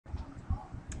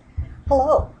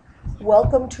Hello,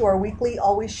 welcome to our weekly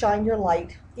Always Shine Your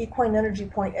Light Equine Energy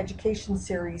Point Education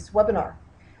Series webinar.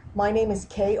 My name is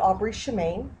Kay Aubrey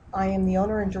Shemaine. I am the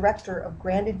owner and director of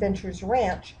Grand Adventures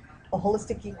Ranch, a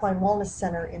holistic equine wellness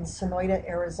center in Sonoyta,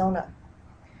 Arizona.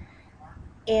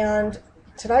 And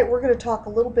tonight we're going to talk a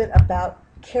little bit about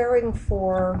caring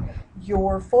for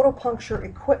your photopuncture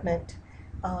equipment.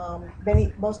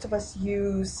 Most of us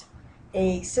use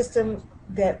a system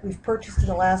that we've purchased in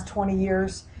the last 20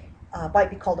 years. Might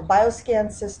be called a BioScan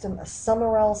system, a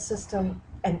Summerall system,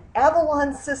 an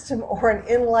Avalon system, or an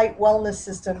Enlight wellness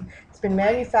system. It's been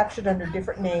manufactured under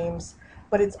different names,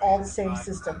 but it's all the same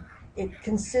system. It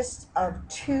consists of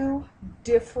two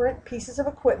different pieces of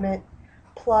equipment,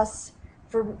 plus,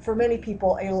 for many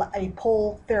people, a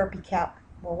pole therapy cap,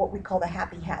 or what we call the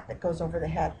happy hat that goes over the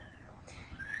head.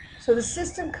 So the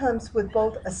system comes with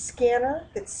both a scanner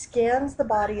that scans the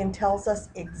body and tells us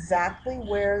exactly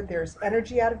where there's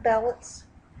energy out of balance,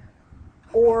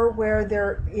 or where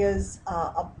there is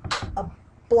a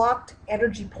blocked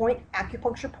energy point,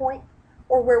 acupuncture point,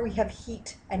 or where we have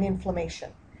heat and inflammation.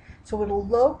 So it'll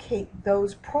locate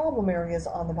those problem areas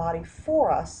on the body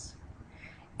for us.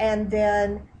 And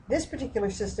then this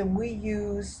particular system, we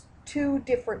use two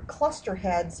different cluster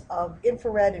heads of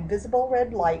infrared and visible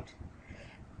red light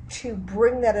to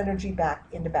bring that energy back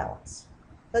into balance.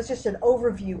 That's just an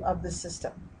overview of the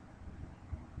system.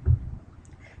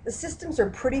 The systems are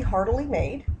pretty heartily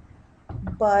made,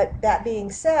 but that being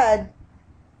said,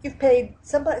 you've paid,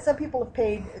 some people have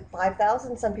paid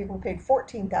 $5,000, some people have paid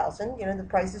 $14,000. You know, the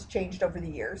price has changed over the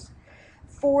years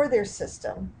for their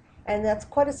system, and that's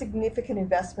quite a significant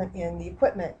investment in the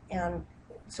equipment. And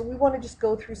so we want to just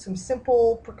go through some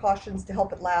simple precautions to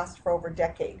help it last for over a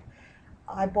decade.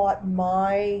 I bought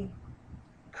my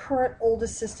current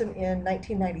oldest system in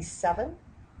 1997,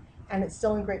 and it's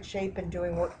still in great shape and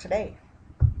doing work today.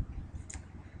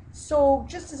 So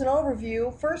just as an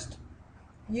overview, first,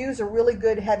 use a really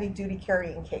good heavy-duty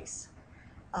carrying case.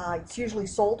 It's usually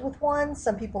sold with one.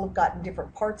 Some people have gotten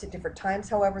different parts at different times.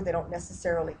 However, they don't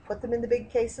necessarily put them in the big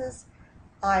cases.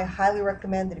 I highly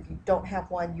recommend that if you don't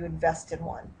have one, you invest in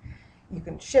one. You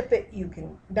can ship it. You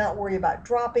can not worry about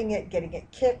dropping it, getting it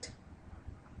kicked,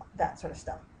 that sort of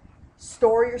stuff.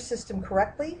 Store your system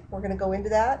correctly. We're going to go into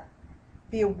that.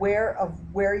 Be aware of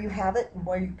where you have it and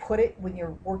where you put it when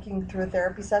you're working through a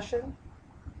therapy session.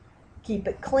 Keep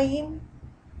it clean.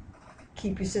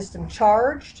 Keep your system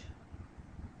charged.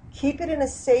 Keep it in a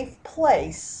safe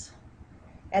place.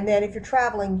 And then if you're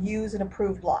traveling, use an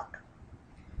approved lock.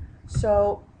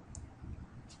 So,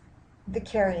 the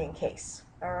carrying case,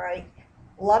 all right?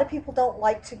 A lot of people don't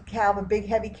like to have a big,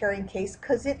 heavy carrying case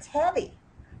because it's heavy.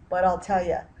 But I'll tell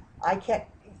you,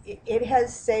 it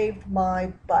has saved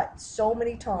my butt so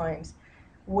many times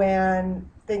when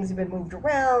things have been moved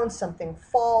around, something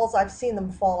falls. I've seen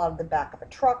them fall out of the back of a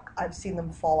truck. I've seen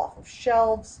them fall off of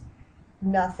shelves.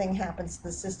 Nothing happens to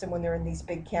the system when they're in these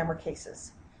big camera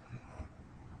cases.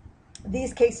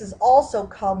 These cases also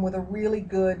come with a really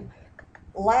good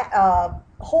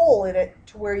hole in it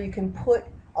to where you can put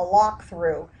a lock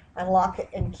through and lock it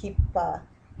and keep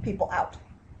people out.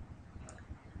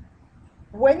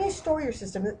 When you store your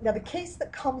system, now the case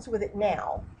that comes with it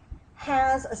now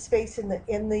has a space in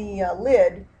the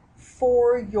lid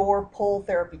for your pole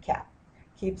therapy cap.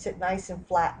 Keeps it nice and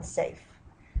flat and safe.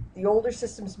 The older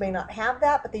systems may not have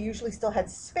that, but they usually still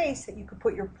had space that you could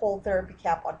put your pole therapy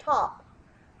cap on top.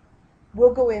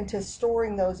 We'll go into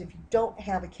storing those if you don't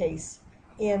have a case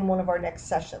in one of our next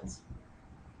sessions.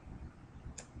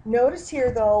 Notice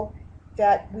here though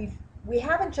that we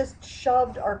haven't just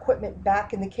shoved our equipment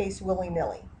back in the case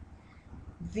willy-nilly.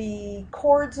 The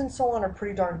cords and so on are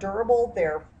pretty darn durable.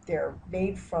 They're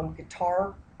made from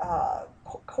guitar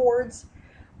cords,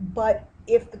 but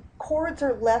if the cords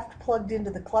are left plugged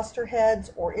into the cluster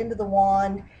heads or into the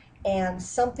wand and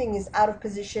something is out of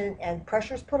position and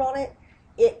pressure's put on it,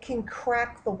 it can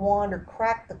crack the wand or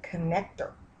crack the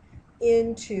connector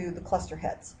into the cluster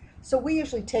heads. So we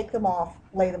usually take them off,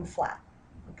 lay them flat,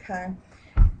 okay?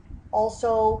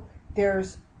 Also,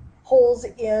 there's holes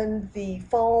in the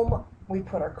foam. We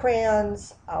put our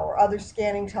crayons, our other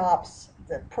scanning tops,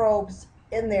 the probes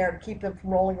in there to keep them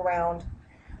from rolling around.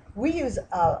 We use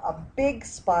a big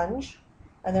sponge,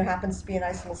 and there happens to be a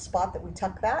nice little spot that we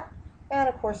tuck that, and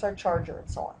of course our charger and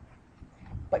so on.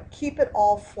 But keep it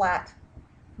all flat.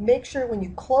 Make sure when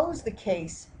you close the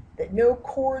case that no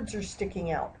cords are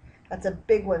sticking out. That's a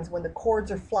big one. When the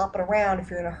cords are flopping around, if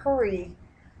you're in a hurry,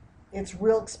 it's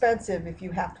real expensive if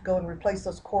you have to go and replace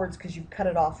those cords because you cut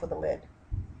it off with a lid.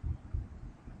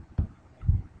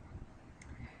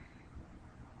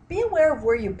 Be aware of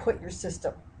where you put your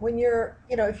system. when you're,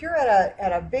 if you're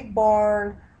at a big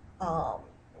barn, um,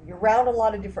 you're around a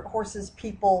lot of different horses,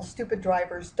 people, stupid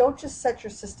drivers, don't just set your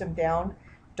system down.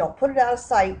 Don't put it out of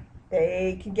sight.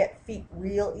 They can get feet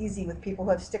real easy with people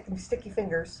who have sticky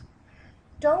fingers.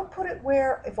 Don't put it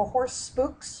where if a horse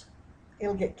spooks,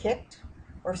 it'll get kicked,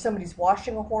 or if somebody's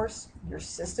washing a horse, your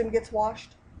system gets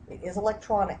washed. It is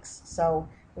electronics, so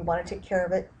we want to take care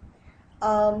of it.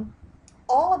 Um,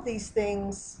 all of these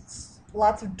things,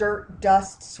 lots of dirt,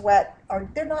 dust, sweat,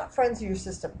 they're not friends of your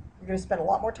system. You're going to spend a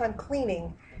lot more time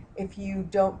cleaning if you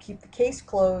don't keep the case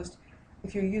closed.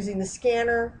 If you're using the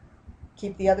scanner,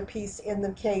 keep the other piece in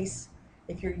the case.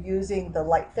 If you're using the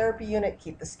light therapy unit,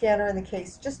 keep the scanner in the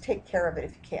case. Just take care of it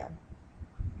if you can.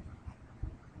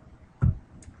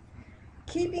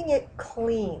 Keeping it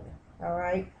clean, all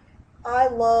right? I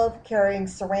love carrying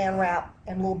saran wrap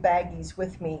and little baggies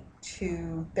with me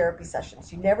to therapy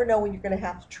sessions. You never know when you're going to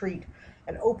have to treat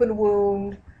an open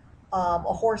wound, a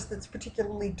horse that's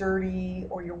particularly dirty,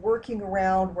 or you're working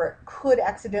around where it could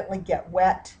accidentally get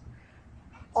wet.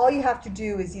 All you have to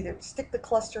do is either stick the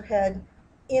cluster head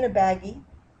in a baggie,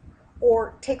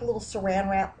 or take a little saran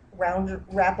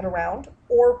wrap it around,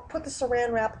 or put the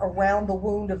saran wrap around the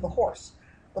wound of the horse.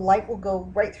 The light will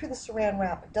go right through the saran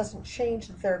wrap. It doesn't change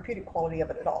the therapeutic quality of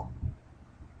it at all.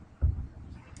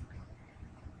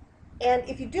 And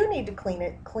if you do need to clean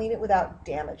it without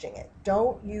damaging it.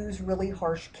 Don't use really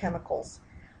harsh chemicals.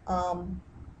 I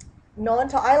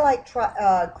like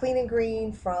Clean and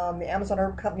Green from the Amazon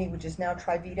Herb Company, which is now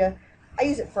Trivita. I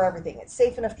use it for everything. It's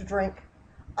safe enough to drink.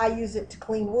 I use it to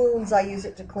clean wounds. I use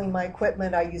it to clean my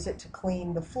equipment. I use it to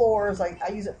clean the floors. I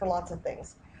use it for lots of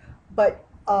things. But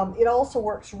it also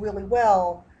works really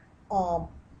well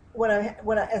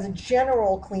as a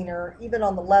general cleaner, even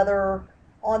on the leather,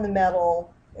 on the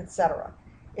metal, etc.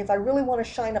 If I really want to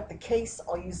shine up the case,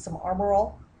 I'll use some Armor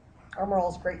All. Armor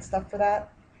All is great stuff for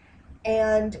that.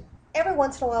 And every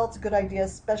once in a while, it's a good idea,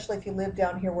 especially if you live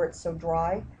down here where it's so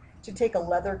dry, to take a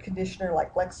leather conditioner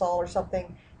like Lexol or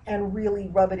something and really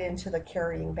rub it into the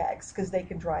carrying bags, because they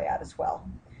can dry out as well.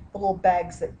 The little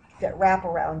bags that wrap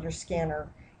around your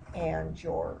scanner and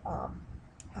your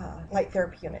light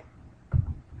therapy unit.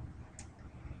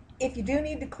 If you do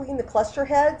need to clean the cluster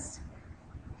heads,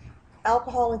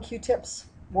 alcohol and Q-tips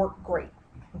work great.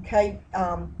 Okay,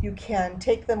 you can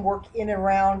take them, work in and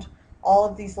around all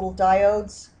of these little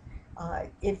diodes.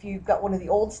 If you've got one of the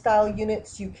old style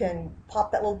units, you can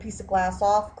pop that little piece of glass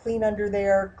off, clean under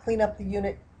there, clean up the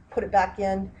unit, put it back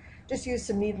in. Just use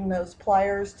some needle nose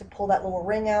pliers to pull that little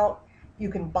ring out. You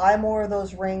can buy more of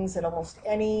those rings at almost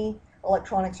any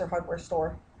electronics or hardware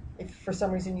store if for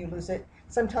some reason you lose it.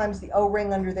 Sometimes the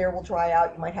O-ring under there will dry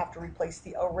out. You might have to replace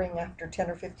the O-ring after 10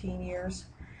 or 15 years.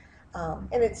 And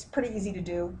it's pretty easy to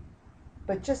do,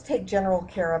 but just take general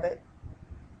care of it.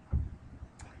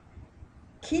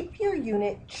 Keep your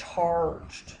unit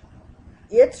charged.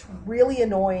 It's really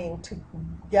annoying to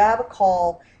have a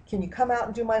call, can you come out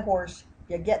and do my horse?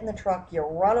 You get in the truck, you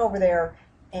run over there,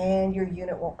 and your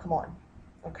unit won't come on.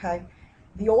 Okay?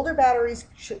 The older batteries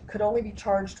could only be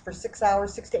charged for 6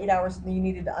 hours, 6 to 8 hours, and then you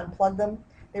needed to unplug them.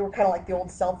 They were kind of like the old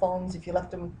cell phones. If you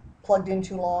left them plugged in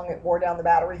too long, it wore down the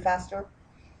battery faster.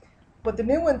 But the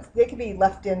new ones, they can be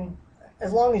left in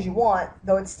as long as you want,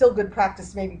 though it's still good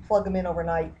practice to maybe plug them in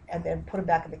overnight and then put them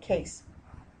back in the case.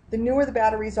 The newer the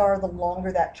batteries are, the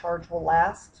longer that charge will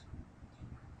last.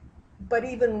 But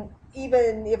even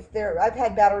if I've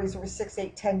had batteries that were 6,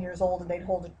 8, 10 years old and they'd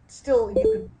hold it, still you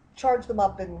could charge them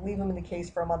up and leave them in the case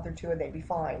for a month or two and they'd be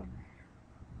fine.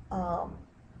 I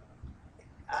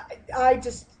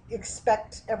just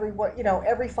expect every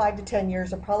 5 to 10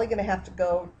 years I'm probably going to have to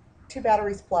go to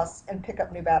Batteries Plus and pick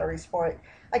up new batteries for it.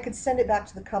 I could send it back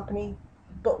to the company,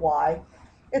 but why?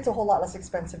 It's a whole lot less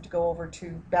expensive to go over to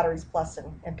Batteries Plus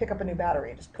and pick up a new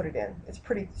battery and just put it in. It's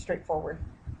pretty straightforward.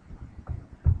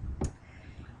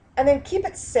 And then keep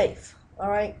it safe, all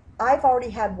right? I've already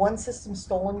had one system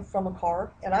stolen from a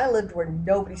car, and I lived where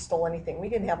nobody stole anything. We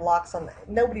didn't have locks on,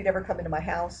 nobody'd ever come into my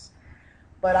house.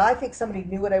 But I think somebody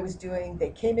knew what I was doing.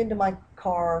 They came into my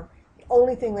car. The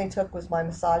only thing they took was my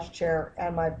massage chair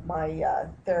and my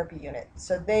therapy unit.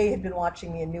 So they had been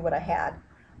watching me and knew what I had.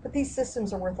 But these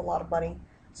systems are worth a lot of money.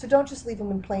 So don't just leave them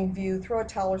in plain view. Throw a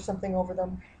towel or something over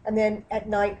them. And then at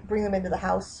night, bring them into the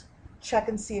house. Check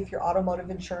and see if your automotive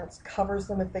insurance covers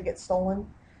them if they get stolen.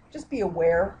 Just be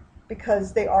aware,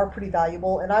 because they are pretty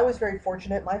valuable. And I was very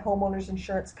fortunate. My homeowner's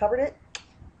insurance covered it.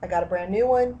 I got a brand new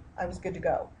one. I was good to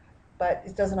go. But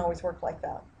it doesn't always work like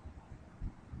that.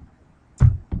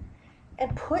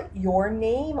 And put your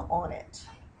name on it,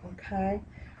 okay?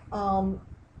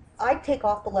 I take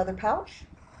off the leather pouch,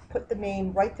 put the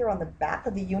name right there on the back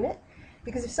of the unit,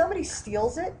 because if somebody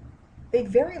steals it, they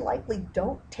very likely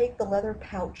don't take the leather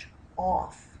pouch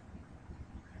off.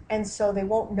 And so they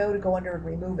won't know to go under and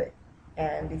remove it.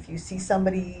 And if you see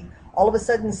somebody all of a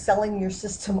sudden selling your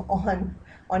system on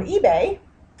eBay,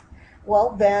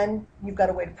 well, then you've got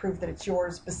a way to prove that it's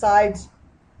yours besides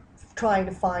trying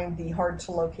to find the hard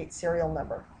to locate serial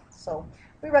number. So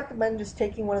we recommend just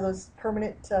taking one of those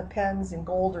permanent pens in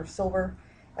gold or silver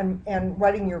and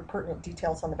writing your pertinent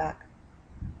details on the back.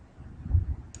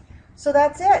 So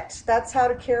that's it. That's how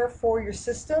to care for your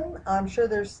system. I'm sure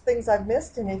there's things I've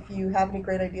missed, and if you have any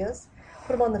great ideas,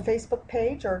 put them on the Facebook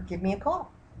page or give me a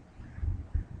call.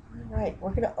 All right,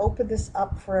 we're going to open this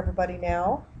up for everybody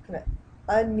now. I'm going to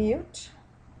unmute.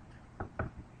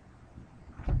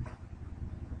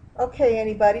 Okay,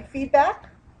 anybody? Feedback?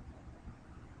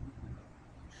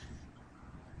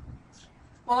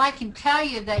 Well, I can tell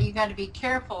you that you got to be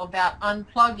careful about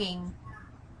unplugging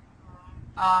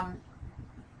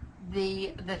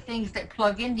the things that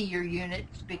plug into your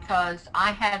units, because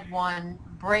I had one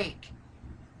break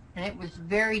and it was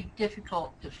very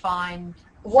difficult to find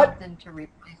something to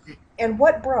replace it. And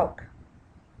what broke?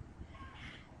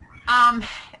 On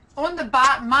the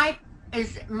bottom,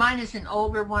 mine is an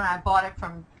older one. I bought it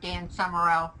from Dan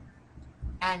Summerall,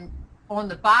 and on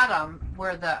the bottom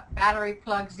where the battery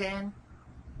plugs in,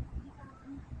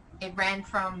 it ran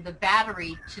from the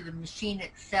battery to the machine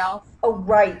itself. Oh,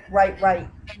 right.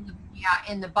 And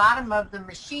in the bottom of the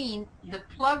machine, the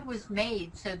plug was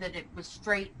made so that it was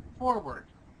straight forward.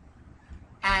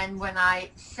 And when I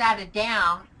sat it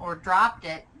down or dropped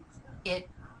it, it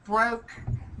broke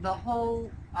the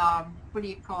whole, what do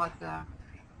you call it,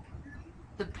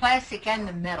 the plastic and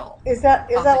the metal. Is that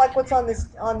like what's on this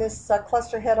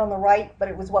cluster head on the right? But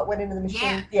it was what went into the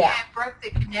machine. Yeah, it broke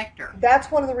the connector. That's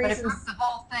one of the reasons. But it broke the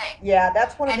whole thing. Yeah,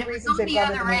 that's one of the reasons they've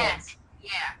gone to the new ones.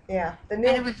 Yeah. And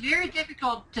it was very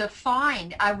difficult to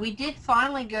find. We did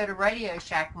finally go to Radio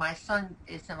Shack. My son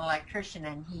is an electrician,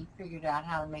 and he figured out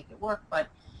how to make it work. But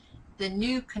the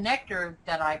new connector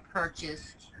that I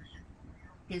purchased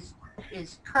is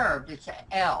curved. It's an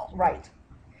L. Right.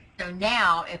 So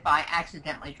now, if I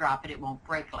accidentally drop it, it won't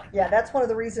break like that. Yeah, that's one of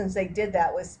the reasons they did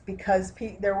that, was because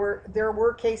there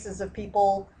were cases of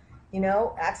people,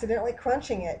 accidentally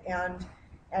crunching it,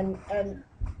 and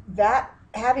that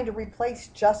having to replace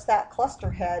just that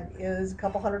cluster head is a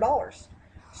couple $100.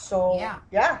 So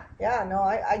yeah, no,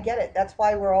 I get it. That's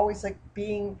why we're always like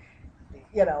being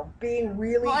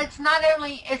really. Well, it's not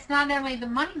only the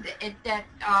money that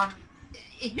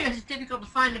it's difficult to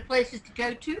find the places to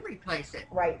go to replace it.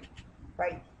 Right.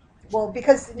 Well,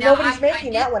 because nobody's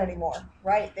making that one anymore,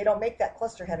 right? They don't make that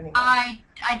cluster head anymore. I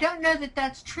don't know that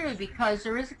that's true, because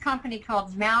there is a company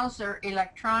called Mouser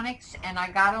Electronics, and I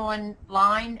got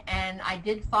online and I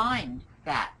did find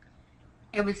that.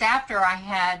 It was after I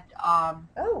had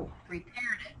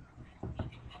repaired it.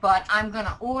 But I'm going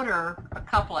to order a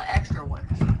couple of extra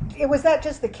ones. Was that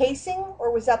just the casing,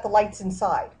 or was that the lights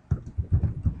inside?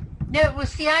 No,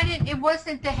 it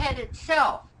wasn't the head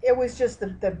itself. It was just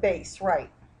the base, right?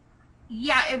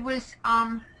 Yeah, it was,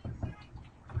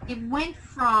 it went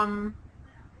from,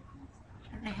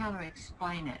 I don't know how to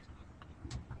explain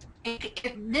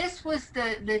it. This was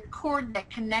the cord that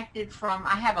connected from,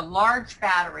 I have a large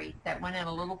battery that went in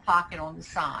a little pocket on the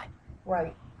side.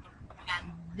 Right.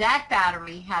 And that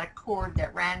battery had a cord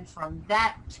that ran from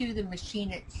that to the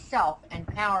machine itself and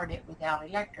powered it without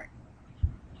electric.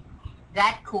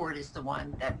 That cord is the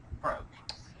one that broke.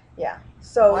 Yeah.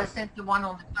 So it wasn't the one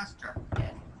on the cluster.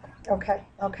 Okay.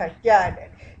 Yeah.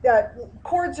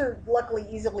 Cords are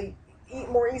luckily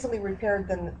more easily repaired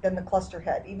than the cluster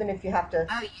head, even if you have to.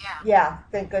 Oh yeah. Yeah.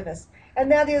 Thank goodness.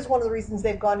 And that is one of the reasons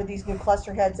they've gone to these new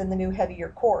cluster heads and the new heavier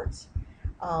cords.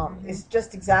 Is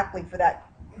just exactly for that,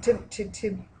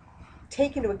 to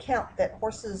take into account that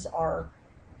horses are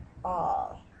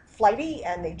flighty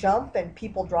and they jump and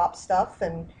people drop stuff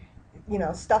and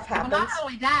stuff happens. Well, not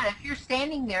only that, if you're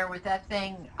standing there with that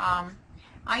thing,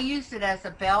 I use it as a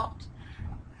belt,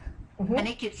 and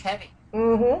it gets heavy.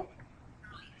 Mm-hmm. Really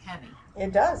heavy.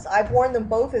 It does. I've worn them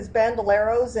both as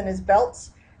bandoleros and as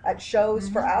belts at shows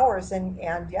for hours, and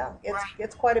yeah,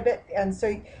 it's quite a bit. And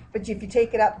so, but if you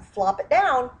take it up and flop it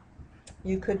down,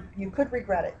 you could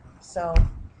regret it. So,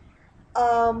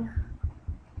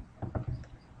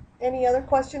 any other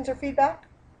questions or feedback?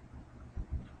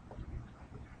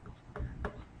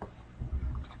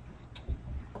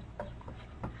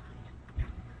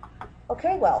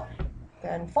 Okay, well,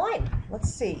 then fine.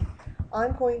 Let's see.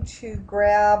 I'm going to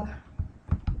grab,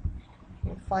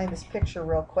 let me find this picture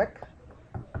real quick.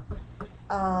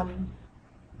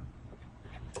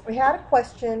 we had a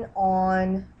question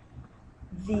on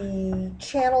the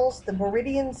channels, the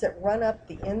meridians that run up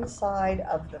the inside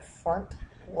of the front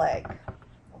leg.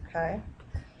 Okay,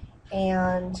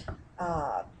 and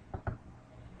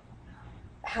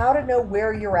how to know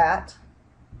where you're at.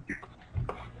 You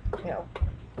know,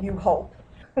 you hope.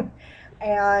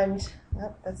 And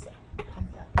oh, that's okay.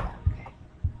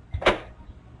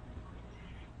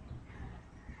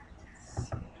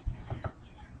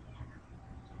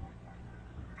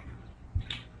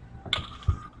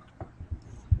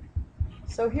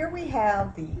 So here we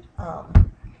have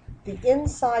the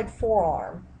inside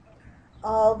forearm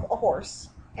of a horse,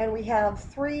 and we have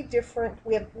three different.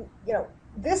 We have, you know,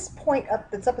 this point up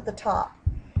that's up at the top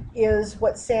is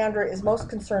what Sandra is most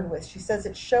concerned with. She says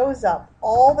it shows up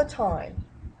all the time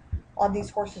on these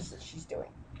horses that she's doing.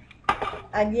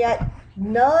 And yet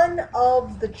none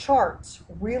of the charts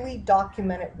really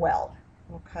document it well,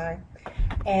 okay?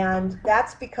 And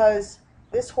that's because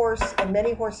this horse and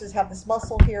many horses have this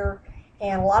muscle here,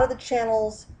 and a lot of the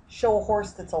channels show a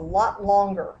horse that's a lot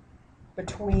longer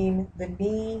between the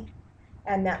knee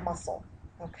and that muscle,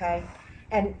 okay?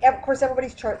 And of course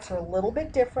everybody's charts are a little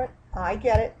bit different. I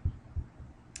get it.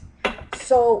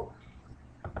 So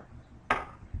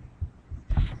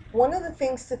one of the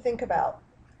things to think about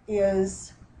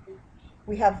is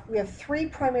we have three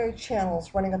primary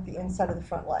channels running up the inside of the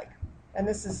front leg, and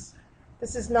this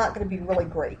is not going to be really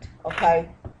great, okay?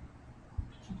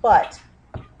 But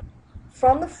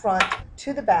from the front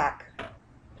to the back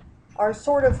are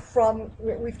sort of from,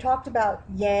 we've talked about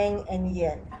yang and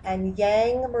yin, and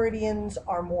yang meridians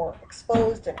are more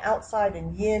exposed and outside,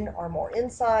 and yin are more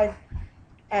inside.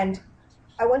 And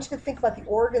I want you to think about the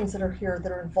organs that are here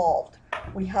that are involved.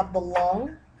 We have the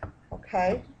lung,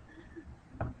 okay?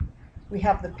 We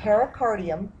have the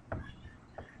pericardium,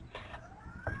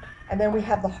 and then we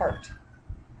have the heart.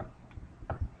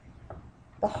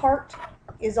 The heart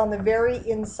is on the very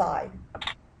inside.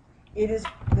 It is,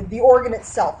 the organ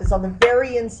itself is on the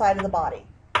very inside of the body.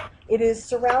 It is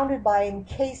surrounded by,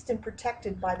 encased and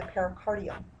protected by the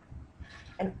pericardium.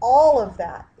 And all of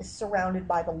that is surrounded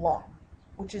by the lung,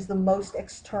 which is the most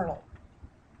external.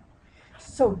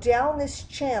 So down this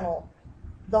channel,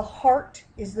 the heart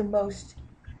is the most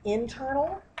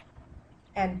internal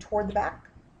and toward the back.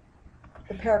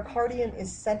 The pericardium is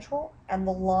central, and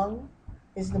the lung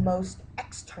is the most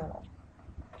external.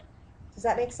 Does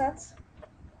that make sense?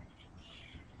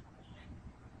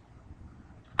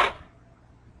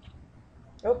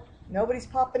 Oh, nobody's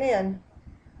popping in.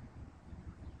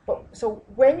 But so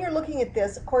when you're looking at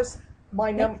this, of course,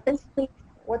 my number.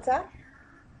 What's that?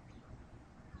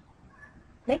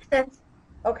 Makes sense.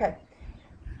 Okay.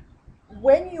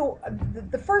 When you,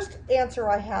 the first answer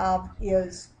I have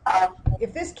is,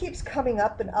 if this keeps coming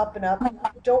up and up and up,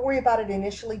 don't worry about it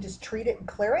initially, just treat it and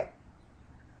clear it.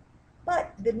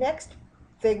 But the next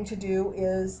thing to do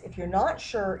is, if you're not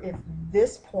sure if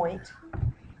this point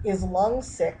is lung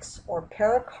 6 or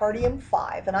pericardium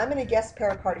 5, and I'm going to guess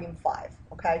pericardium 5,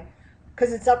 okay?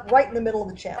 Because it's up right in the middle of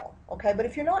the channel, okay? But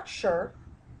if you're not sure,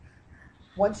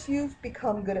 once you've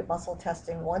become good at muscle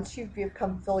testing, once you've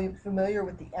become familiar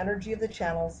with the energy of the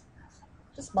channels,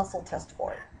 just muscle test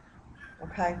for it,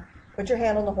 okay? Put your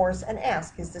hand on the horse and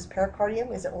ask, is this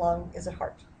pericardium, is it lung, is it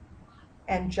heart?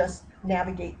 And just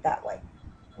navigate that way,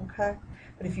 okay?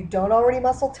 But if you don't already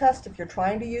muscle test, if you're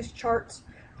trying to use charts,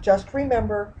 just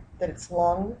remember that it's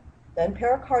lung, then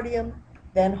pericardium,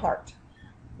 then heart.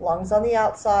 Lungs on the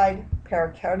outside,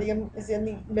 pericardium is in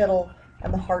the middle,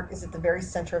 and the heart is at the very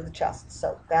center of the chest.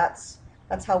 So that's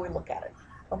how we look at it,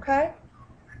 okay?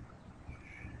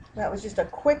 That was just a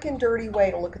quick and dirty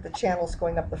way to look at the channels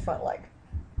going up the front leg.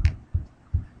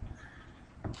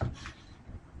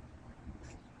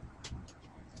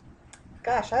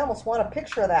 Gosh, I almost want a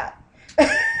picture of that.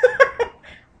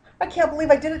 I can't believe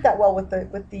I did it that well with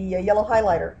the yellow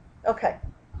highlighter. Okay.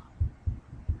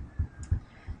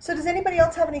 So does anybody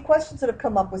else have any questions that have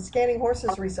come up with scanning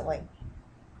horses recently?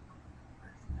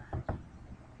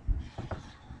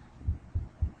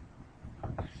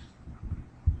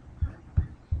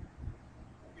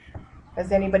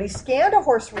 Has anybody scanned a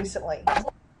horse recently?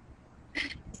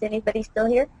 Is anybody still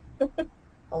here?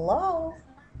 Hello?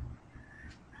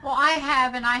 Well, I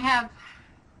have, and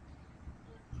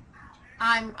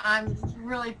I'm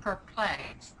really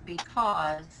perplexed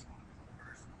because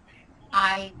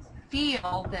I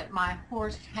feel that my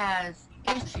horse has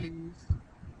issues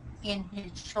in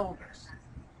his shoulders.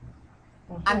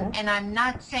 Mm-hmm. And I'm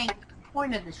not saying the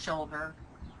point of the shoulder.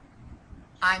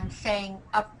 I'm saying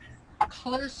up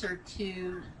closer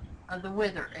to the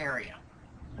wither area.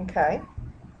 Okay.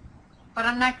 But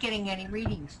I'm not getting any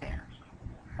readings there.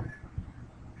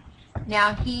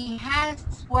 Now he has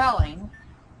swelling.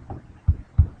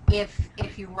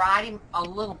 If you ride him a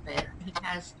little bit, he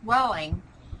has swelling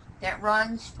that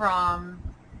runs from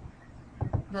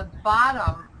the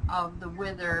bottom of the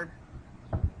wither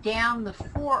down the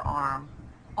forearm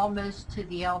almost to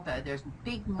the elbow. There's a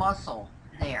big muscle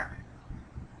there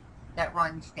that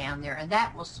runs down there, and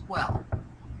that will swell.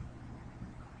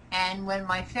 And when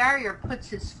my farrier puts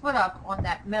his foot up on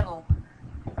that metal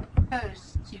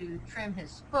post to trim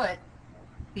his foot,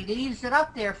 he leaves it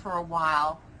up there for a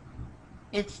while,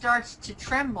 it starts to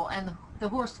tremble, and the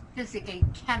horse physically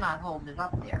cannot hold it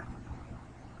up there.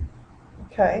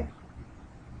 Okay.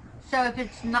 So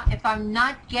if I'm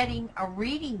not getting a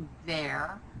reading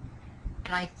there,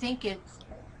 and I think it's,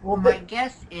 Well, I'm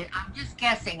just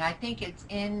guessing, I think it's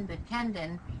in the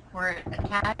tendon where it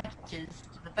attaches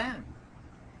to the bone,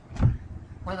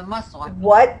 or the muscle.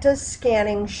 what does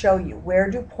scanning show you? Where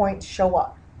do points show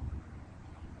up?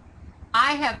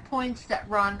 I have points that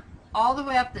run all the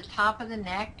way up the top of the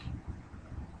neck.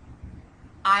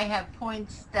 I have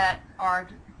points that are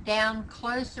down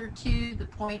closer to the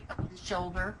point of the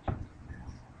shoulder.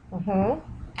 Mm-hmm.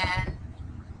 And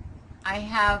I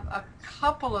have a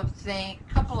couple of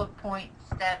points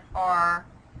that are,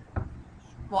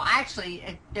 well,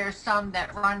 actually, there's some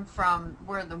that run from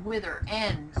where the wither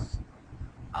ends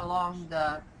along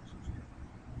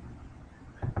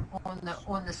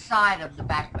on the side of the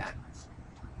backbone.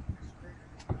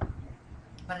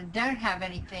 But I don't have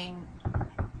anything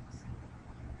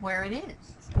where it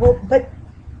is. Well, but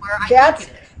Where I think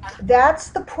it is. that's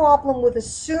the problem with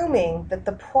assuming that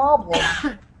the problem,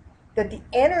 that the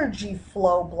energy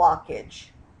flow blockage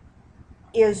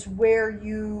is where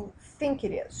you think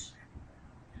it is.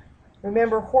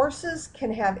 Remember, horses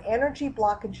can have energy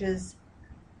blockages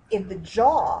in the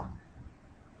jaw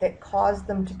that cause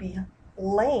them to be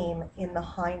lame in the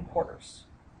hindquarters.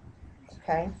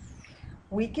 Okay?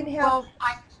 We can have... Well,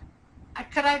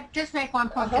 could I just make one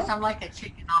point, because I'm like a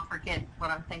chicken, I'll forget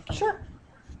what I'm thinking. Sure.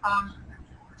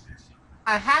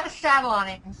 I had a saddle on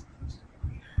him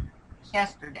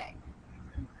yesterday.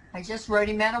 I just rode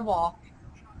him at a walk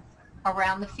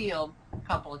around the field a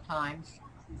couple of times.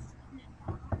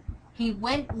 He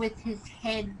went with his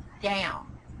head down.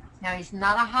 Now, he's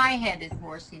not a high-headed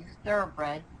horse, he's a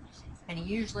thoroughbred, and he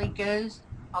usually goes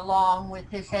along with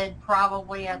his head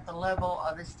probably at the level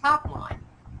of his top line.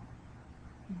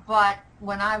 But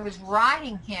when I was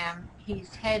riding him,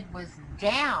 his head was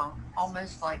down,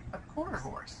 almost like a quarter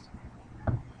horse.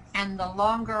 And the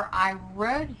longer I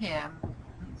rode him,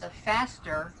 the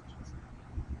faster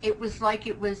it was like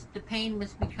the pain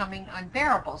was becoming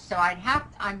unbearable. So I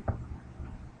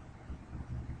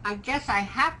guess I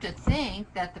have to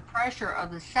think that the pressure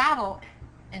of the saddle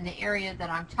in the area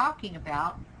that I'm talking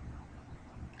about,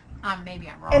 maybe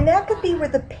I'm wrong. And that could be where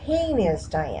the pain is,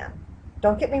 Diane.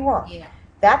 Don't get me wrong. Yeah.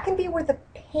 That can be where the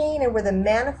pain and where the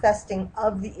manifesting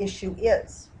of the issue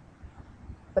is.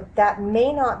 But that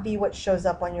may not be what shows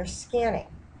up on your scanning.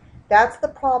 That's the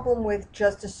problem with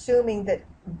just assuming that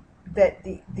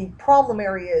the problem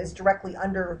area is directly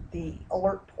under the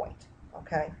alert point,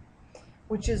 okay?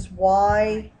 Which is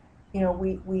why,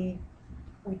 we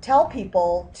tell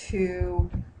people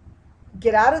to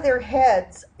get out of their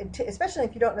heads, especially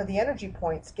if you don't know the energy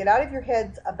points, get out of your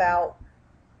heads about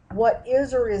what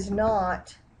is or is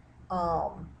not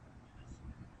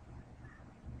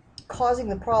causing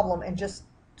the problem, and just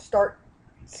start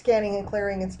scanning and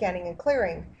clearing and scanning and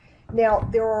clearing. Now,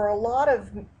 there are a lot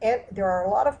of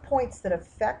points that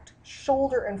affect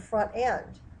shoulder and front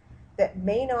end that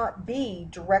may not be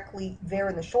directly there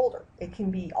in the shoulder. It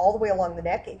can be all the way along the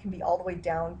neck. It can be all the way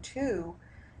down to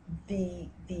the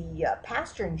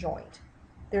pastern joint.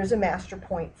 There's a master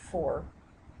point for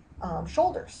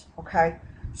shoulders. Okay,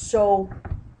 so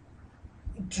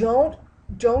don't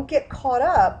get caught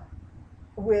up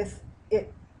with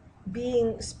it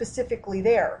being specifically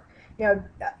there. Now,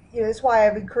 that's why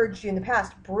I've encouraged you in the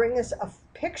past, bring us a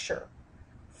picture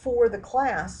for the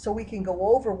class so we can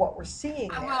go over what we're seeing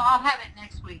there. Well, I'll have it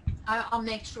next week. I'll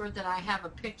make sure that I have a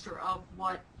picture of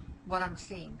what I'm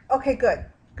seeing. Okay, good.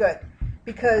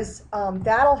 Because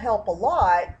that'll help a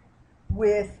lot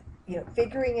with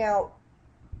figuring out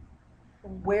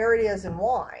where it is and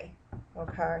why.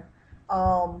 Okay.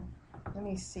 Let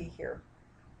me see here.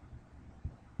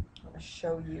 I'm going to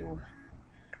show you.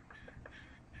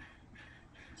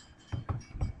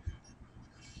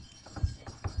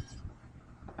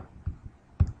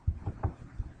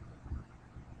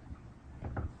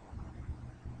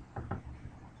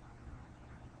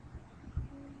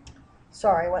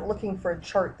 Sorry, I went looking for a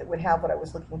chart that would have what I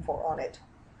was looking for on it.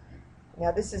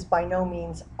 Now, this is by no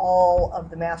means all of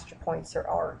the master points there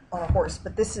are on a horse,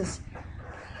 but this is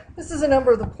a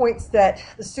number of the points that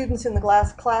the students in the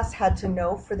class had to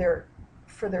know for their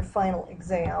final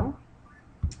exam,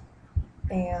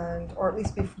 or at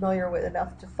least be familiar with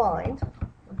enough to find.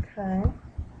 Okay,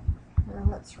 now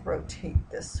let's rotate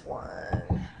this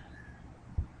one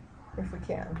if we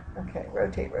can. Okay,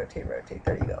 rotate, rotate, rotate.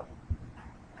 There you go.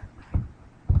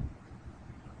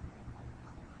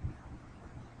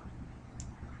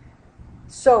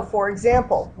 So, for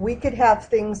example, we could have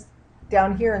things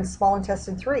down here in small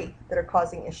intestine 3 that are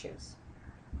causing issues.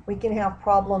 We can have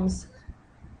problems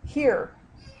here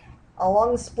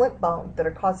along the splint bone that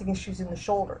are causing issues in the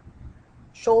shoulder.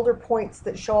 Shoulder points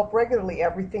that show up regularly,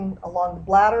 everything along the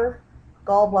bladder,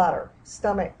 gallbladder,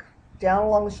 stomach, down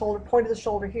along the shoulder, point of the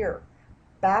shoulder here.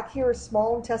 Back here is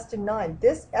small intestine 9.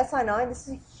 This SI9, this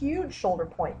is a huge shoulder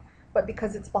point, but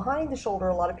because it's behind the shoulder,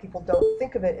 a lot of people don't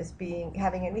think of it as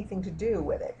having anything to do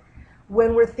with it.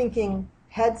 When we're thinking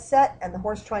headset and the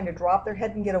horse trying to drop their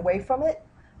head and get away from it,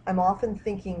 I'm often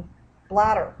thinking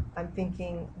bladder. I'm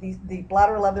thinking the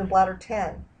bladder 11, bladder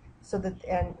 10,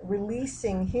 and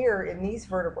releasing here in these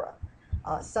vertebrae.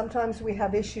 Sometimes we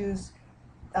have issues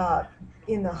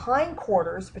in the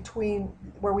hindquarters between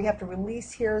where we have to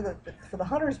release here for the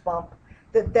hunter's bump,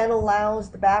 that then allows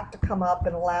the back to come up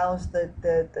and allows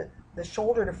the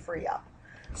shoulder to free up.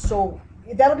 So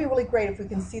that'll be really great if we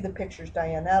can see the pictures,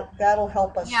 Diane. That'll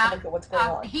help us to look at what's going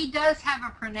on. He does have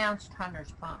a pronounced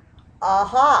hunter's bump.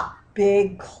 Aha!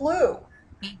 Big clue.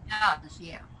 He does,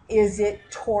 yeah. Is it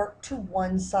torqued to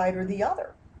one side or the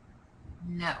other?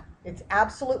 No. It's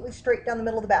absolutely straight down the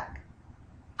middle of the back.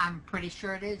 I'm pretty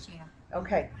sure it is, yeah.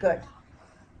 Okay, good.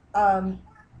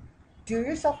 Do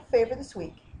yourself a favor this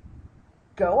week.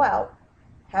 Go out,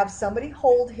 have somebody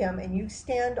hold him, and you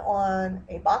stand on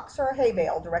a box or a hay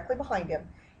bale directly behind him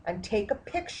and take a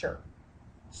picture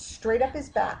straight up his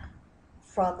back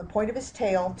from the point of his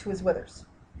tail to his withers,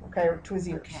 okay, or to his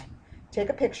ears. Okay. Take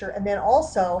a picture, and then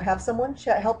also have someone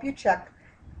help you check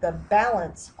the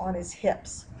balance on his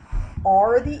hips.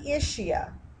 Are the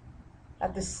ischia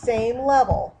at the same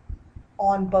level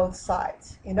on both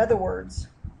sides? In other words,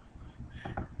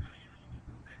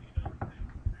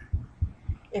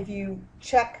 if you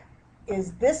check,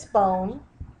 is this bone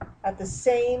at the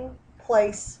same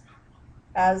place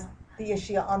as the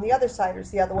ischia on the other side, or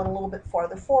is the other one a little bit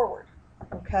farther forward?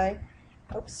 Okay.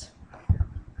 Oops.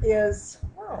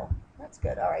 Oh, that's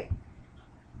good. All right.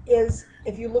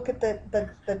 If you look at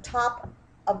the top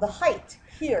of the height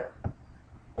here,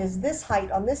 is this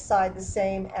height on this side the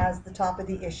same as the top of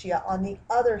the ischia on the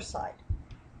other side?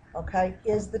 Okay.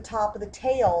 Is the top of the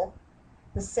tail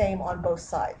the same on both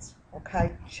sides?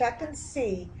 Okay. Check and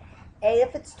see,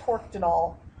 if it's torqued at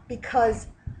all, because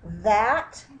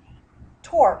that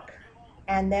torque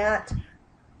and that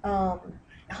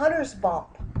hunter's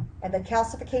bump and the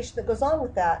calcification that goes on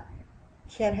with that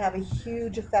can have a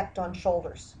huge effect on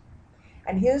shoulders.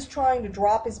 And his trying to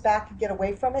drop his back and get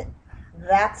away from it,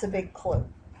 that's a big clue.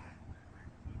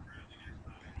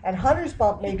 And hunter's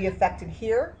bump may be affected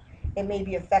here. It may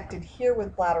be affected here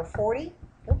with bladder 40.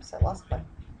 Oops, I lost my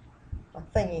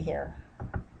thingy here.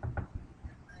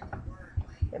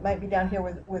 It might be down here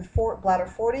with bladder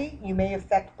 40. You may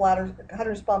affect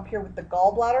hunter's bump here with the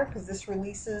gallbladder, because this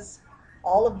releases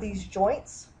all of these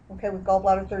joints, okay, with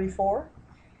gallbladder 34.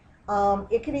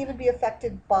 It can even be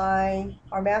affected by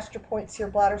our master points here,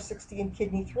 bladder 60 and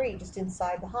kidney 3, just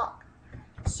inside the hock.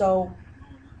 So,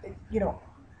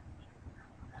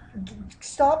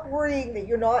 stop worrying that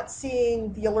you're not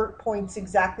seeing the alert points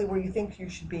exactly where you think you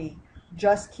should be.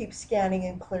 Just keep scanning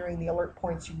and clearing the alert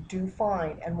points you do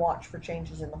find, and watch for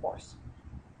changes in the horse.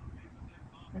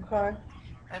 Okay?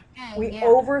 We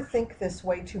overthink this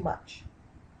way too much.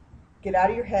 Get out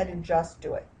of your head and just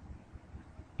do it.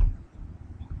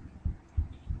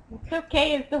 It's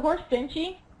okay. Is the horse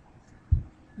cinchy?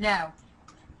 No.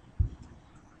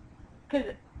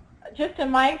 Because just in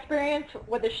my experience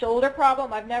with a shoulder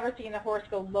problem, I've never seen a horse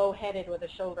go low-headed with a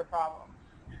shoulder problem.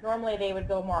 Normally they would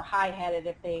go more high-headed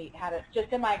if they had it,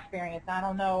 just in my experience. I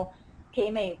don't know,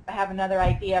 Kay may have another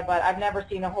idea, but I've never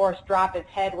seen a horse drop its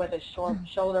head with a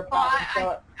shoulder problem.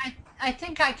 Well, I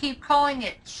think I keep calling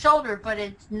it shoulder, but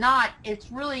it's not.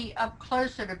 It's really up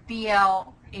closer to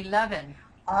BL11.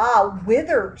 Ah,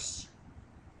 withers.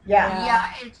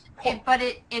 Yeah. Yeah, but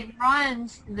it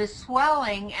runs, the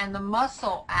swelling and the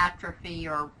muscle atrophy,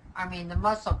 the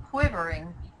muscle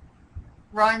quivering,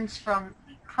 runs from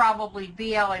probably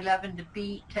BL11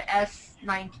 to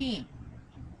S19.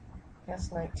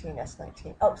 S19,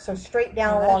 S19. Oh, so straight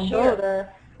down That along here. shoulder.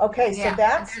 Okay, so Yeah,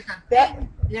 that's and that.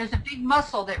 there's a big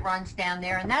muscle that runs down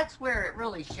there, and that's where it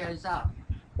really shows up.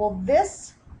 Well,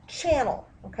 this channel,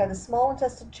 okay, the small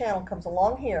intestine channel comes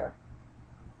along here.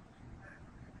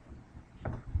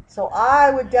 So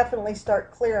I would definitely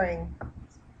start clearing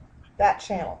that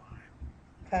channel.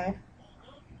 Okay.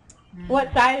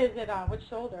 What side is it on? Which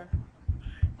shoulder?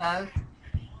 Both.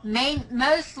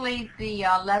 Mostly the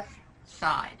left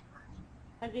side.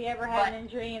 Has he ever had an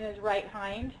injury in his right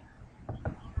hind?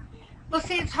 Well,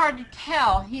 see, it's hard to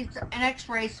tell. He's an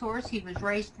ex-race horse. He was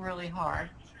raced really hard.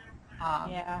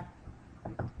 Yeah.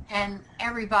 And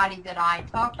everybody that I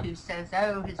talk to says,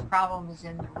 oh, his problem is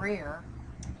in the rear.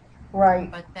 Right.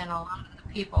 But then a lot of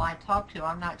the people I talk to,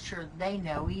 I'm not sure they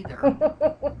know either.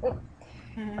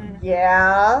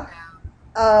 Yeah.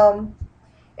 And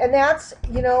that's,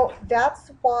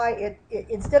 that's why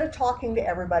instead of talking to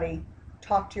everybody,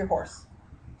 talk to your horse.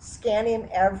 Scan him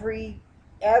every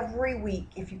week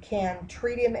if you can.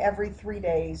 Treat him every 3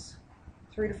 days,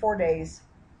 3 to 4 days,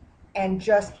 and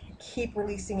just keep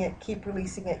releasing it, keep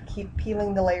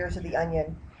peeling the layers of the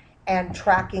onion and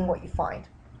tracking what you find.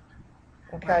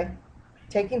 Okay? Right.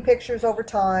 Taking pictures over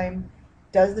time.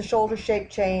 Does the shoulder shape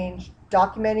change?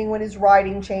 Documenting when his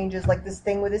riding changes, like this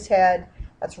thing with his head.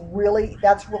 That's really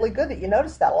good that you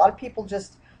notice that. A lot of people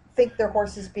just think their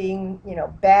horse is being,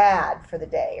 bad for the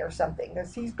day or something.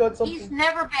 He's got something. He's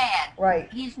never bad.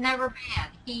 Right. He's never bad.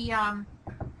 He has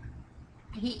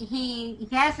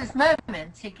his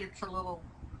moments. He gets a little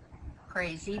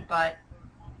crazy, but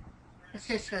it's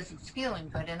just because he's feeling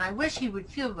good. And I wish he would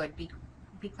feel good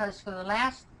because for the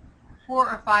last 4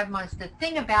 or 5 months, the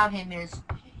thing about him is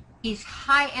he's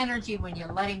high energy when you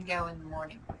let him go in the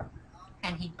morning.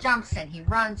 And he jumps and he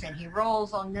runs and he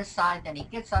rolls on this side, then he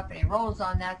gets up and he rolls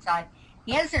on that side.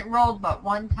 He hasn't rolled but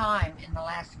one time in the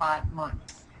last 5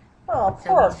 months. Oh, So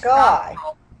poor he guy.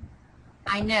 stopped.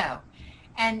 I know.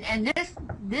 And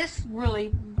this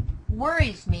really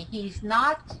worries me. He's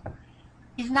not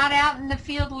out in the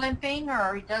field limping,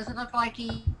 or he doesn't look like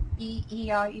you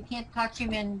can't touch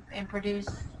him and produce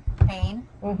pain.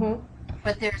 Mm-hmm.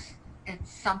 But it's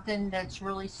something that's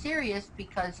really serious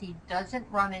because he doesn't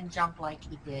run and jump like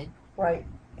he did. Right.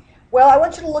 Well, I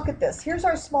want you to look at this. Here's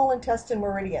our small intestine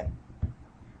meridian.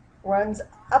 Runs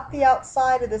up the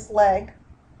outside of this leg,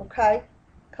 okay?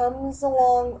 Comes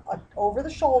along over the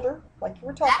shoulder, like you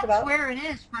were talking That's about. where it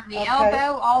is, from the Okay.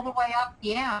 elbow all the way up.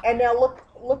 Yeah. And now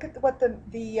look at what the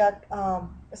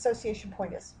association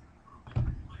point is.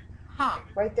 Huh.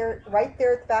 Right there at the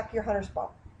back of your hunter's bone.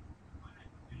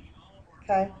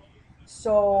 Okay?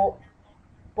 So,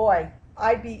 boy,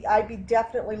 I'd be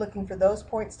definitely looking for those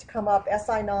points to come up.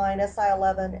 SI9,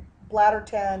 SI11, bladder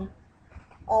 10,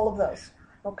 all of those.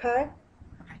 Okay?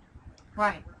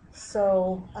 Right.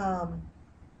 So,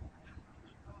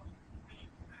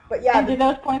 but yeah. And do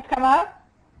those points come up?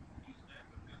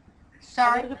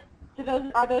 Sorry.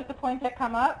 Are those the points that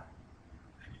come up?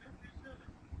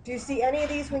 Do you see any of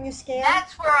these when you scan?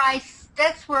 That's where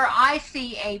I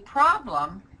see a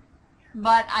problem,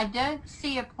 but I don't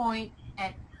see a point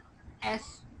at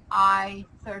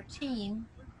SI13.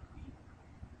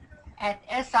 At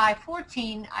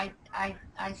SI14, I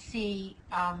see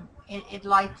it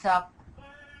lights up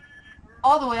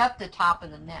all the way up the top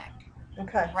of the neck.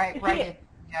 Okay.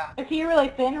 Yeah. Is he a really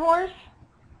thin horse?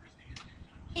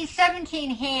 He's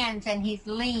 17 hands and he's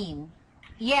lean.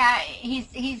 Yeah,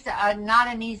 he's not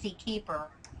an easy keeper.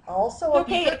 Also,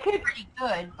 Okay, it could Pretty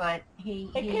good, but be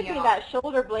that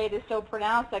shoulder blade is so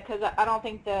pronounced that because I don't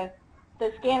think the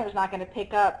scanner's not going to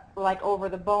pick up like over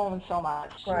the bone so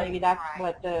much. Right. Maybe that's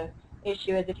what the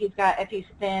issue is. If he's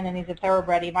thin and he's a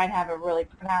thoroughbred, he might have a really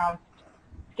pronounced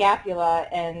scapula,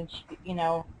 and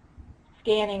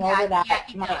scanning over that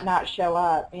he might does. not show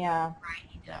up. Yeah. Right,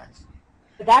 he does.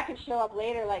 But that could show up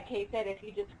later, like Kay said, if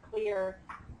you just clear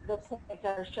the points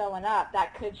that are showing up.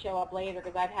 That could show up later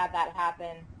because I've had that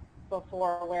happen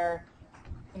before, where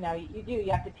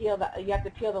you have to peel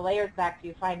the layers back so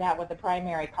you find out what the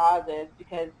primary cause is,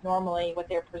 because normally what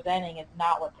they're presenting is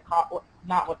not what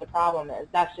the problem is.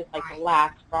 That's just like the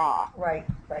last straw. Right.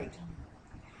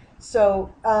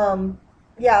 So,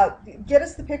 yeah, get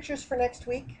us the pictures for next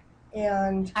week,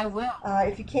 and I will.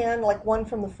 if you can, like one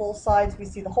from the full sides, we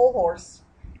see the whole horse,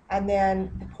 and then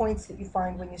the points that you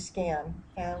find when you scan,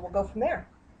 and we'll go from there.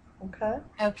 Okay?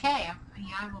 Okay, yeah,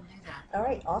 I will do that. All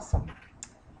right, awesome.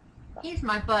 He's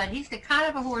my bud. He's the kind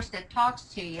of a horse that talks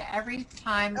to you every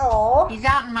time. Oh, He's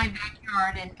out in my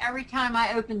backyard, and every time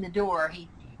I open the door,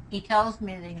 he tells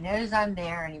me that he knows I'm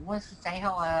there, and he wants to say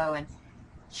hello, and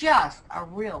just a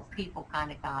real people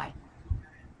kind of guy.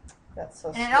 That's so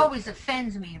And sweet. it always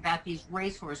offends me about these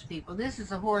racehorse people. This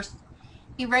is a horse,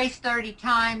 he raced 30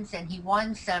 times and he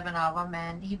won 7 of them,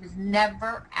 and he was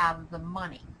never out of the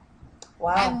money.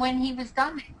 Wow. And when he was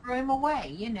done, they threw him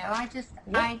away. Yeah.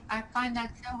 I find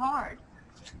that so hard.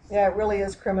 Yeah, it really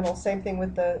is criminal. Same thing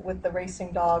with the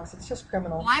racing dogs. It's just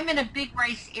criminal. Well, I'm in a big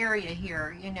race area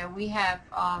here. We have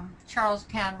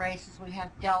Charlestown races, we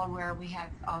have Delaware, we have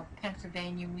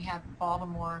Pennsylvania, we have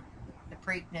Baltimore, the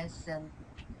Preakness, and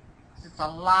there's a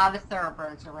lot of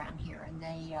thoroughbreds around here, and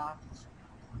they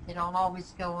don't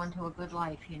always go into a good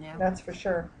life. That's for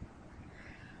sure.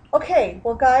 Okay,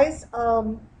 well, guys,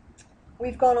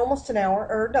 we've gone almost an hour,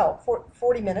 or no,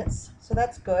 40 minutes, so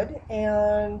that's good.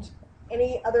 And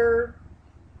any other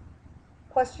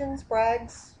questions,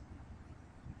 brags,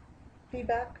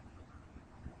 feedback?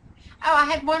 Oh, I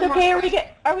had one more. Okay,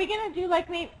 are we gonna do like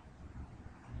me?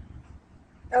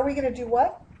 Are we going to do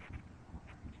what?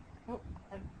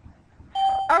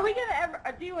 Are we gonna ever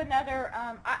do another?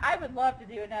 I would love to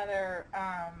do another.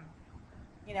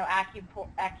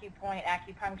 Acupoint,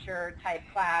 acupuncture type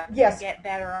class. Yes. To get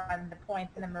better on the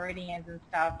points and the meridians and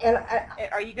stuff. And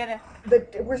Are you gonna?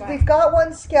 we've got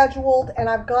one scheduled, and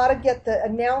I've got to get the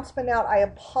announcement out. I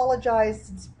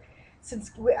apologize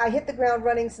since I hit the ground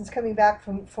running since coming back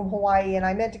from Hawaii, and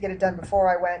I meant to get it done before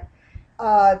I went.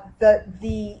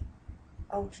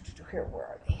 Here, where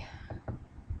are they?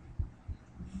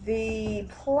 The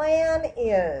plan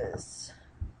is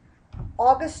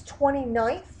August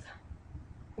 29th,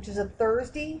 which is a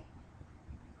Thursday,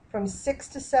 from 6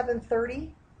 to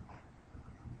 7:30.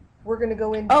 We're going to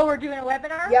go in. Oh, we're doing a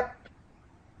webinar? Yep.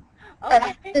 That's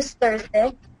Okay. this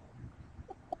Thursday.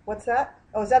 What's that?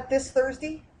 Oh, is that this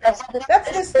Thursday? That's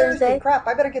That's this Thursday. Crap,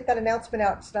 I better get that announcement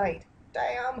out tonight.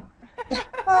 Damn.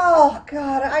 Oh,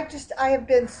 God, I have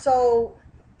been so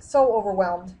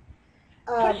overwhelmed.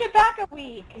 Push it back a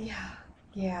week.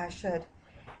 Yeah, I should.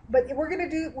 But we're going to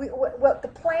do, what the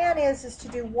plan is to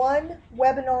do one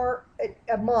webinar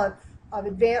a month of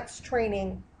advanced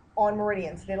training on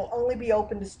meridians. And it'll only be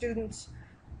open to students,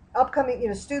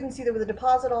 upcoming, students either with a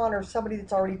deposit on, or somebody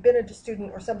that's already been a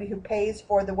student, or somebody who pays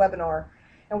for the webinar.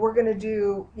 And we're going to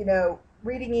do,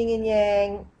 reading yin and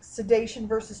yang, sedation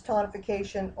versus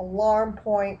tonification, alarm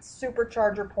points,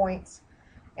 supercharger points,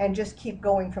 and just keep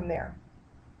going from there.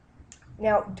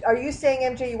 Now, are you saying,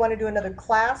 MJ, you want to do another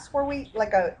class where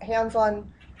like a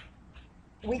hands-on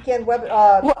weekend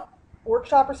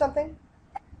workshop or something?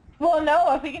 Well,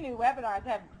 no, if we can do webinars,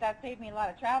 that saved me a lot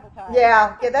of travel time.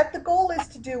 Yeah. The goal is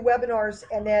to do webinars,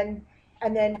 and then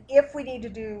if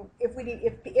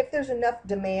there's enough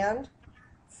demand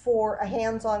for a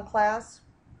hands-on class,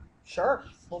 sure,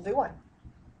 we'll do one.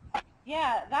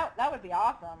 Yeah, that would be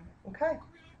awesome. Okay.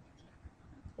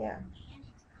 Yeah.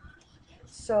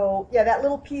 So, yeah, that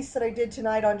little piece that I did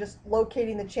tonight on just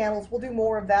locating the channels, we'll do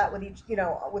more of that with each,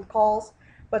 with calls.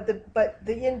 But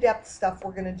the in-depth stuff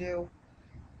we're going to do.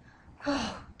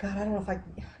 Oh, God, I don't know if I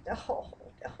can.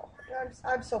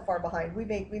 I'm so far behind. We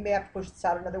may have to push this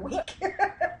out another week.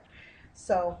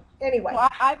 So, anyway. Well,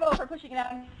 I vote for pushing it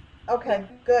out. Okay,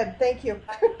 good. Thank you.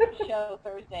 Show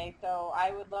Thursday, so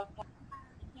I would love to.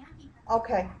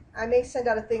 Okay. I may send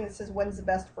out a thing that says when's the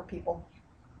best for people.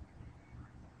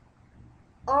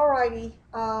 Alrighty.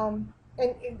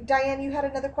 And Diane, you had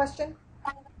another question?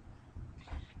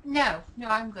 No,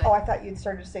 I'm good. Oh, I thought you'd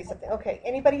started to say something. Okay.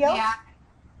 Anybody else? Yeah.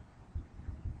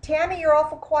 Tammy, you're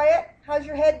awful quiet. How's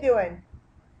your head doing?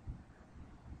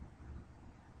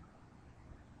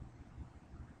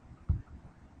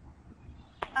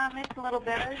 It's a little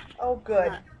better. Oh,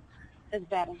 good. Not as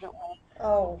bad as it was.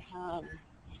 Oh,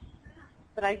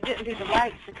 But I didn't do the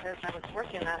lights because I was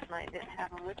working last night. Didn't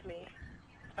have them with me,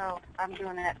 so I'm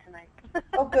doing that tonight.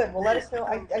 oh, good. Well, let us know.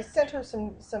 I sent her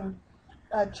some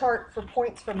chart for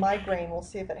points for migraine. We'll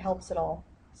see if it helps at all.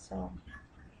 So.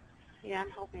 Yeah,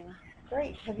 I'm hoping.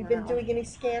 Great. Have you been doing any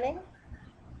scanning?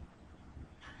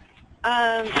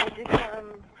 I did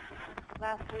some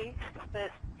last week,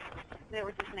 but they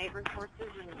were just neighbors'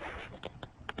 horses,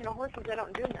 and horses that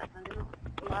don't do nothing.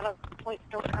 A lot of points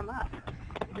don't come up.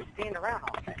 They're just standing around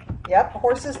all day. Yep.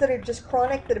 Horses that are just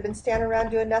chronic, that have been standing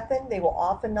around doing nothing, they will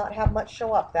often not have much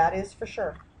show up. That is for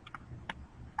sure.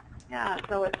 Yeah,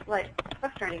 so it's like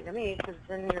frustrating to me because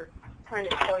then you're trying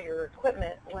to show your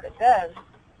equipment what it does,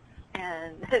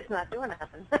 and it's not doing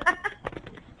nothing.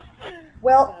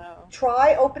 Well, So,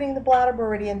 try opening the bladder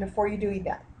meridian before you do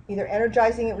that. Either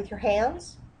energizing it with your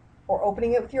hands or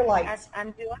opening it with your lights.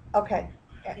 I'm doing. Okay.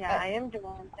 Yeah, I am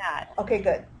doing that. Okay,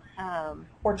 good. Um,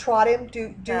 Or trot him.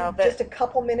 Do No, but- just a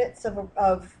couple minutes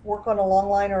of work on a long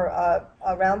line or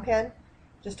a round pen,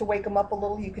 just to wake him up a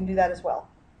little. You can do that as well.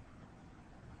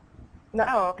 Not,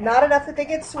 Oh, okay. not enough that they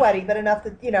get sweaty, but enough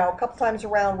that, you know, a couple times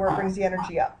around where it brings the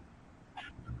energy up.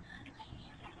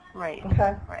 Right.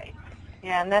 Okay? Right.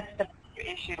 Yeah, and that's the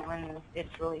issue when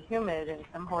it's really humid, and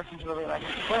some horses really like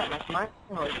to sweat. Like mine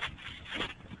was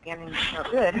getting so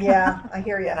good. Yeah, I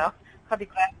hear You you. know, I'll be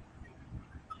glad.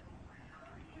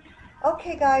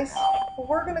 Okay, guys. Well,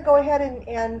 we're going to go ahead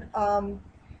and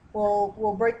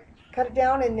we'll cut it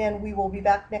down, and then we will be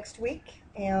back next week.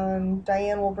 And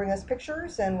Diane will bring us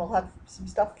pictures, and we'll have some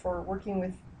stuff for working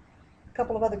with a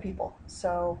couple of other people.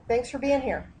 So thanks for being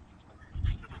here.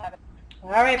 All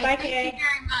right, bye, Thank Kay. you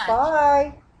very much.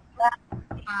 Bye.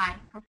 Bye.